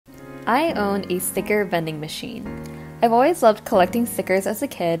I own a sticker vending machine. I've always loved collecting stickers as a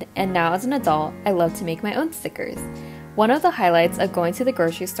kid, and now as an adult, I love to make my own stickers. One of the highlights of going to the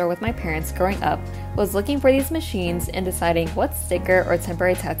grocery store with my parents growing up was looking for these machines and deciding what sticker or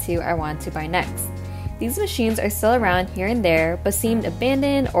temporary tattoo I wanted to buy next. These machines are still around here and there, but seemed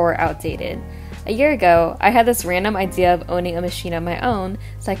abandoned or outdated. A year ago, I had this random idea of owning a machine of my own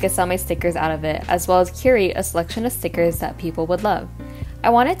so I could sell my stickers out of it, as well as curate a selection of stickers that people would love. I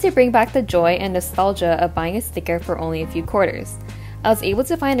wanted to bring back the joy and nostalgia of buying a sticker for only a few quarters. I was able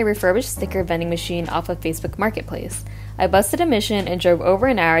to find a refurbished sticker vending machine off of Facebook Marketplace. I busted a mission and drove over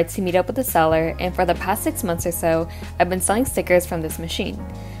an hour to meet up with the seller, and for the past 6 months or so, I've been selling stickers from this machine.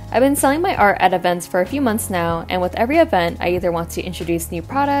 I've been selling my art at events for a few months now, and with every event, I either want to introduce new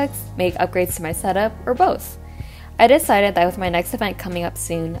products, make upgrades to my setup, or both. I decided that with my next event coming up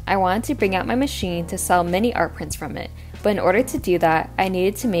soon, I wanted to bring out my machine to sell many art prints from it, but in order to do that, I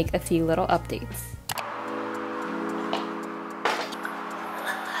needed to make a few little updates.